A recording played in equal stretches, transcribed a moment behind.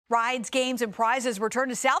Rides, games, and prizes return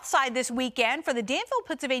to Southside this weekend for the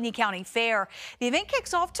Danville-Pittsylvania County Fair. The event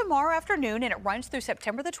kicks off tomorrow afternoon and it runs through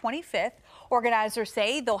September the 25th. Organizers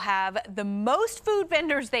say they'll have the most food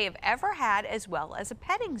vendors they have ever had, as well as a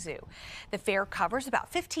petting zoo. The fair covers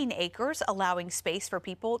about 15 acres, allowing space for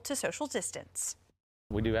people to social distance.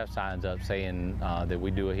 We do have signs up saying that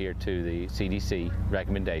we do adhere to the CDC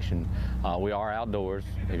recommendation. We are outdoors.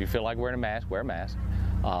 If you feel like wearing a mask, wear a mask.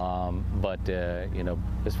 You know,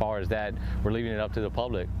 as far as that, we're leaving it up to the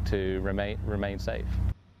public to remain safe.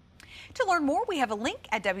 To learn more, we have a link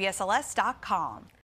at WSLS.com.